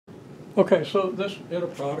Okay, so this inner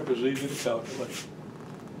product is easy to calculate.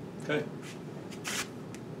 Okay.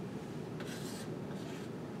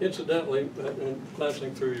 Incidentally, and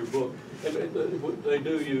glancing through your book, and they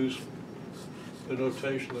do use the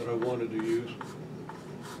notation that I wanted to use,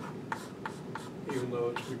 even though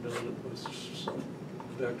it's redundant with some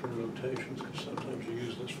vector notations, because sometimes you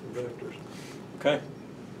use this for vectors. Okay?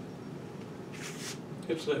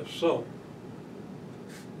 It's this. So,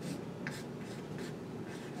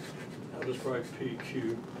 I'll just write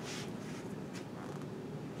PQ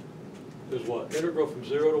is what? Integral from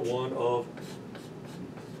 0 to 1 of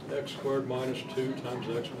x squared minus 2 times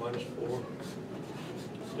x minus 4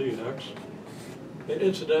 dx. And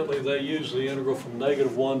incidentally, they use the integral from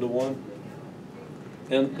 -1 to 1.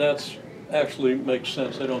 And that's actually makes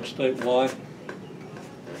sense. They don't state why.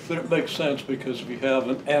 But it makes sense because if you have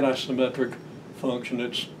an antisymmetric function,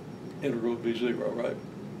 its integral would be 0, right?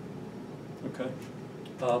 Okay.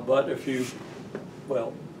 But if you,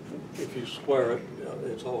 well, if you square it,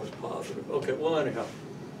 it's always positive. Okay, well anyhow,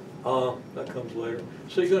 that comes later.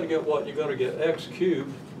 So you're going to get what? You're going to get x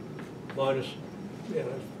cubed minus, yeah, I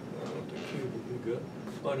don't think cube would be good,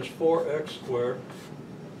 minus 4x squared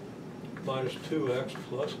minus 2x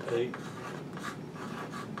plus 8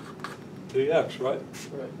 dx, right?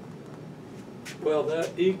 Right. Well,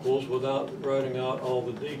 that equals, without writing out all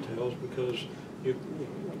the details, because you,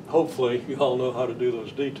 hopefully you all know how to do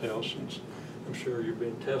those details, since I'm sure you're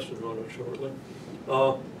being tested on it shortly.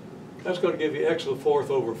 That's going to give you x to the 4th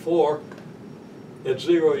over 4. At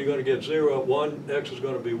 0, you're going to get 0. At 1, x is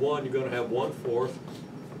going to be 1. You're going to have 1/4.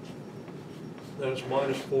 Then it's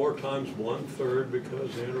minus 4 times 1/3,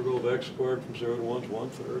 because the integral of x squared from 0 to 1 is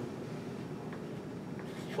 1/3.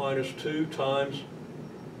 Minus 2 times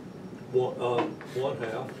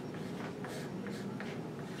 1/2.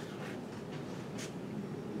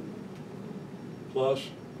 Plus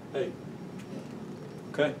 8.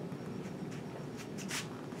 Okay?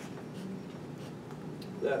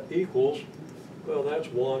 That equals, well, that's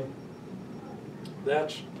 1,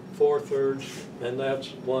 that's 4/3, and that's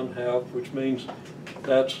 1/2, which means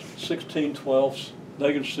that's 16/12,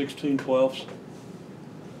 negative 16/12,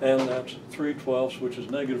 and that's 3/12, which is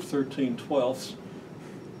negative 13/12.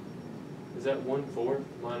 Is that 1/4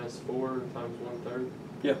 minus 4 times 1/3?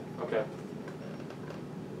 Yeah. Okay.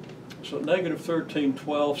 So negative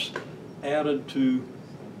 13/12 added to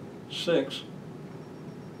 6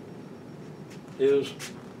 is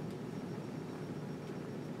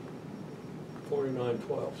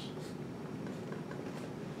 49/12.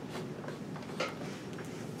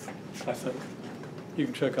 I think. You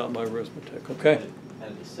can check out my arithmetic, okay?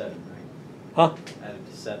 Added to 7, right? Huh? Added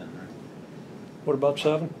to 7, right? What about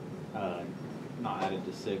 7? Not added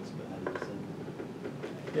to 6, but added to 7.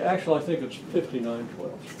 Yeah, actually, I think it's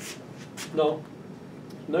 59/12. No,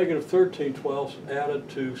 negative 13/12 added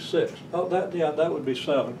to 6. Oh, that would be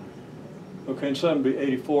 7. Okay, and 7 would be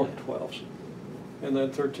 84/12. And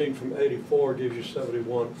then 13 from 84 gives you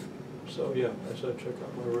 71. So yeah, I said check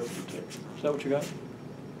out my arithmetic. Is that what you got?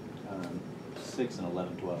 6 and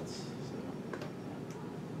 11/12. So,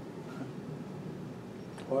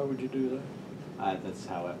 Why would you do that? that's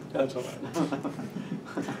how it. That's all right.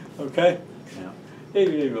 Okay? Yeah.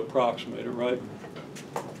 You need to approximate it, right?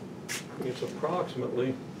 It's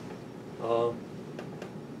approximately,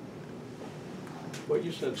 what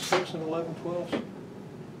you said, 6 and 11/12?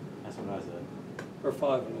 That's what I said. Or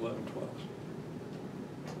 5 and 11/12?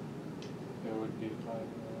 It would be 5.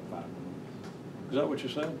 5. Is that what you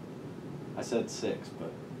said? I said 6,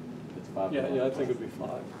 but it's 5. Yeah, I think it'd be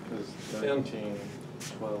 5. Because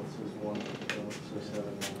 13/12 is 1/12, so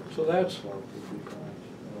 7. So that's 12 would be 5. And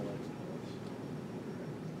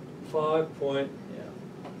 11/12. 5 point, Yeah.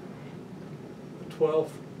 12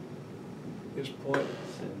 is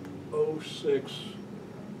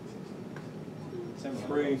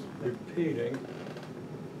 0.063 repeating.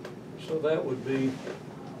 So that would be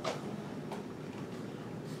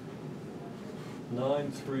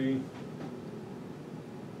 9.3.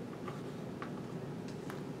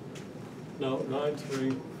 No,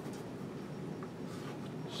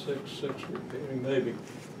 9.366 repeating, maybe.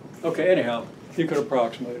 Okay, anyhow, you could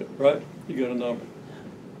approximate it, right? You get a number.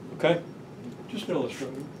 Okay? Just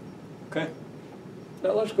illustrating. Okay?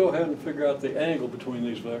 Now let's go ahead and figure out the angle between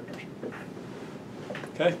these vectors.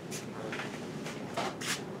 Okay?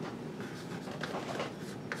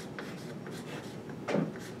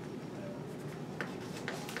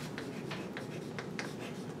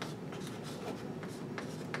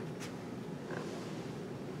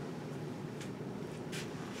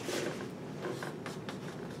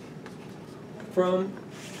 From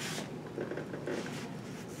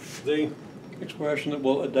the expression that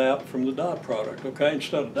will adapt from the dot product, okay?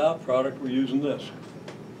 Instead of dot product, we're using this.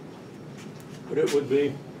 But it would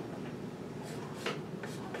be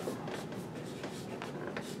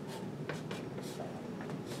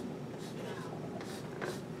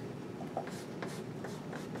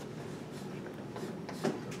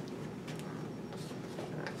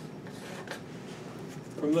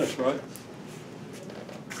from this, right?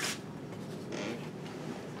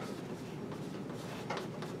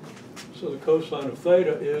 So the cosine of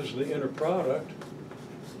theta is the inner product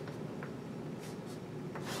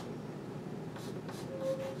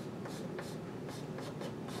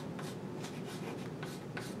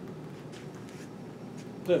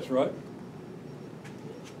this, right?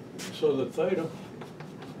 So the theta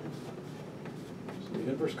is the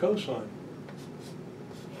inverse cosine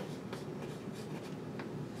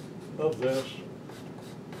of this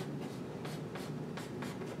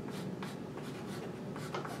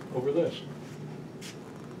over this,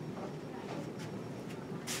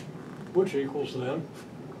 which equals then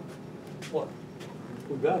what?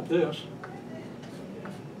 We've got this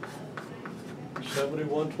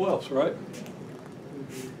 71/12, right?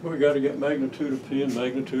 We got to get magnitude of P and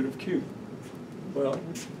magnitude of Q. Well,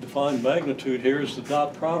 define magnitude here is the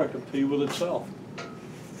dot product of P with itself.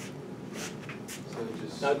 So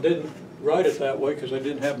just. I didn't write it that way because I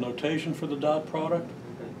didn't have notation for the dot product.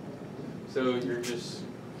 Okay. So you're just,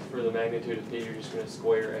 for the magnitude of P, you're just going to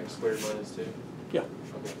square x squared minus 2? Yeah.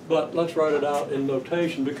 Okay. But let's write it out in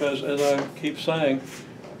notation because, as I keep saying,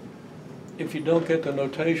 if you don't get the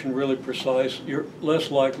notation really precise, you're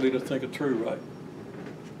less likely to think it through right.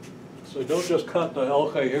 So don't just cut the,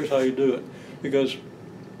 okay, here's how you do it. Because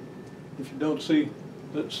if you don't see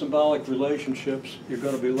the symbolic relationships, you're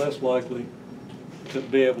going to be less likely to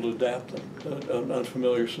be able to adapt them to an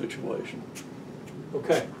unfamiliar situation.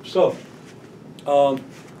 Okay, so,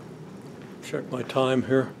 check my time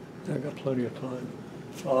here. I got plenty of time.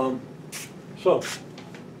 So,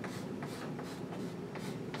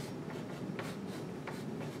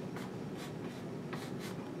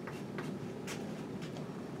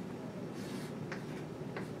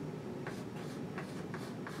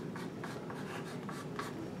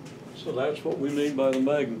 so that's what we mean by the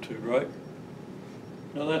magnitude, right?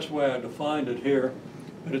 Now that's the way I defined it here,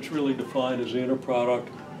 but it's really defined as the inner product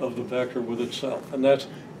of the vector with itself. And that's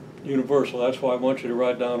universal. That's why I want you to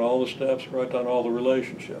write down all the steps, write down all the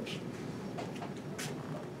relationships.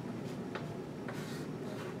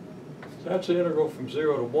 So that's the integral from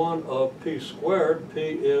 0 to 1 of P squared. P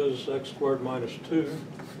is x squared minus 2.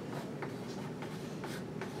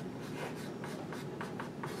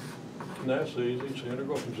 And that's easy. It's the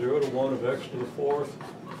integral from 0 to 1 of x to the 4th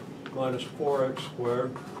minus 4x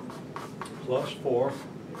squared plus 4.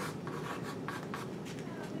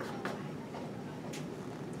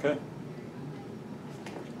 Okay.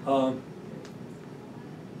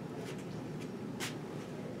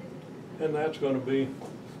 And that's going to be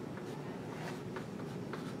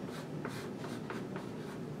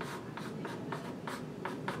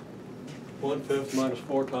 (1/5) minus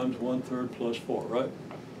 4 times 1/3 plus 4, right?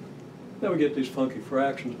 Then we get these funky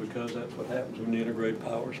fractions because that's what happens when you integrate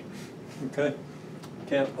powers. Okay?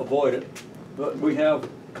 Can't avoid it. But we have a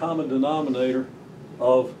common denominator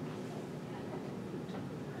of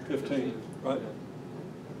 15, right?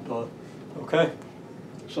 Okay?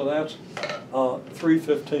 So that's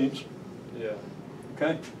 3/15. Yeah.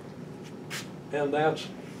 Okay? And that's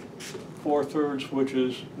 4/3, which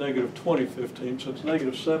is -20/15. So it's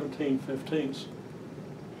 -17/15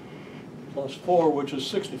 plus 4, which is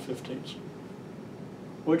 60/15,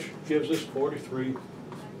 which gives us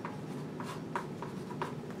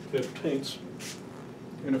 43/15.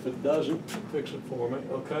 And if it doesn't, fix it for me,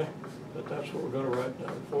 okay? But that's what we're going to write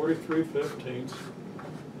down. 43/15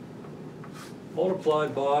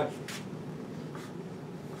 multiplied by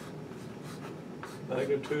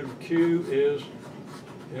magnitude of Q is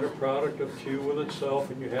inner product of Q with itself,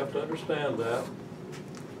 and you have to understand that.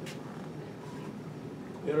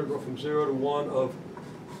 Integral from 0 to 1 of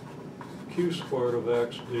Q squared of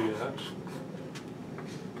x dx,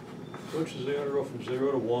 which is the integral from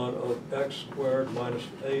 0 to 1 of x squared minus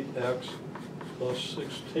 8x plus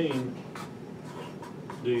 16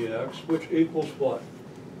 dx, which equals what?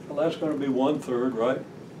 Well, that's going to be 1/3, right?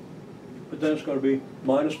 But then it's going to be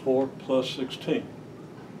minus 4 plus 16,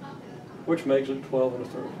 which makes it 12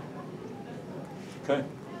 1/3. Okay?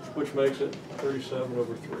 Which makes it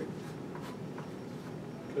 37/3.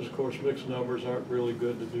 Because, of course, mixed numbers aren't really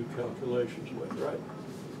good to do calculations with, right?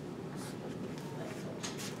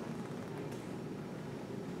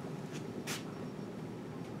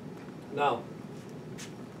 Now,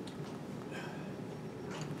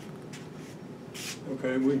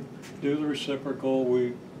 Okay, we do the reciprocal,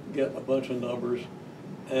 we get a bunch of numbers,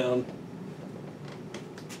 and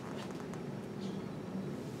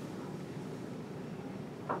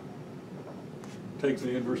take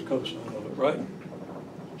the inverse cosine of it, right?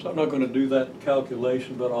 So I'm not going to do that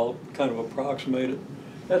calculation, but I'll kind of approximate it.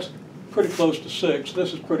 That's pretty close to 6.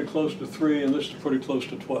 This is pretty close to 3, and this is pretty close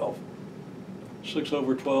to 12. 6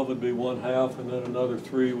 over 12 would be 1/2, and then another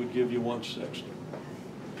 3 would give you 1/6.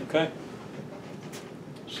 Okay?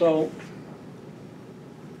 So,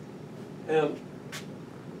 and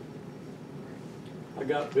I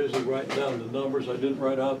got busy writing down the numbers. I didn't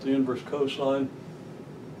write out the inverse cosine.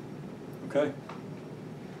 Okay?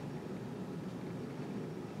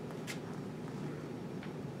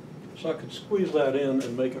 So I could squeeze that in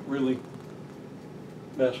and make it really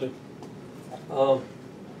messy. So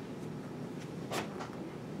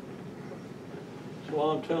while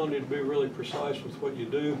I'm telling you to be really precise with what you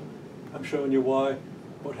do, I'm showing you what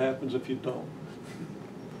happens if you don't.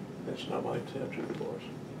 That's not my intention, of course.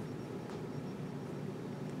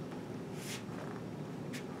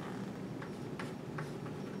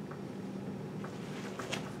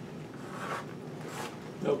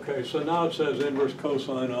 Okay, so now it says inverse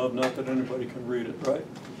cosine of, not that anybody can read it, right?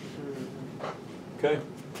 Okay,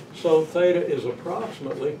 so theta is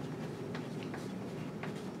approximately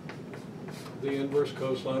the inverse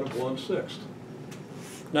cosine of 1/6.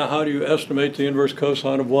 Now, how do you estimate the inverse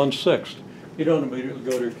cosine of 1/6? You don't immediately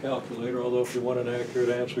go to your calculator, although if you want an accurate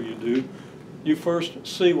answer, you do. You first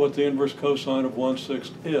see what the inverse cosine of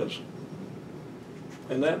 1/6 is.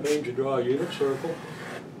 And that means you draw a unit circle,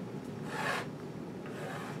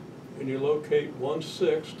 and you locate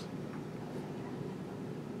 1/6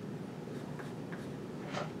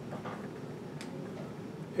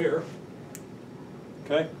 here,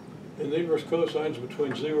 okay? And the inverse cosine is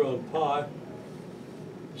between 0 and pi,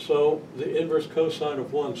 so the inverse cosine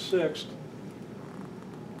of 1/6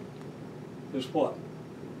 is what?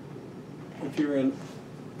 If you're in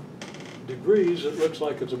degrees, it looks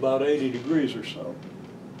like it's about 80 degrees or so.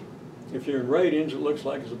 If you're in radians, it looks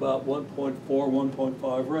like it's about 1.4,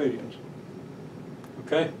 1.5 radians.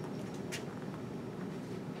 Okay?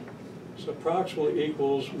 So approximately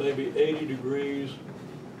equals maybe 80 degrees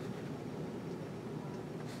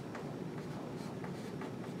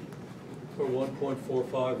for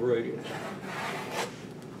 1.45 radians.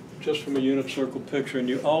 Just from a unit circle picture, and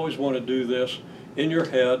you always want to do this in your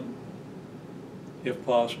head, if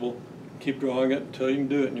possible. Keep drawing it until you can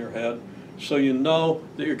do it in your head, so you know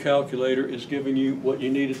that your calculator is giving you what you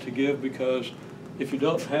need it to give, because if you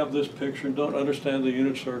don't have this picture and don't understand the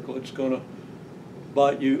unit circle, it's going to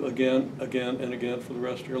bite you again, again, and again for the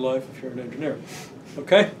rest of your life if you're an engineer.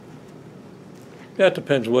 Okay? That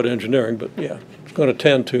depends on what engineering, but yeah, it's going to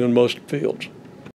tend to in most fields.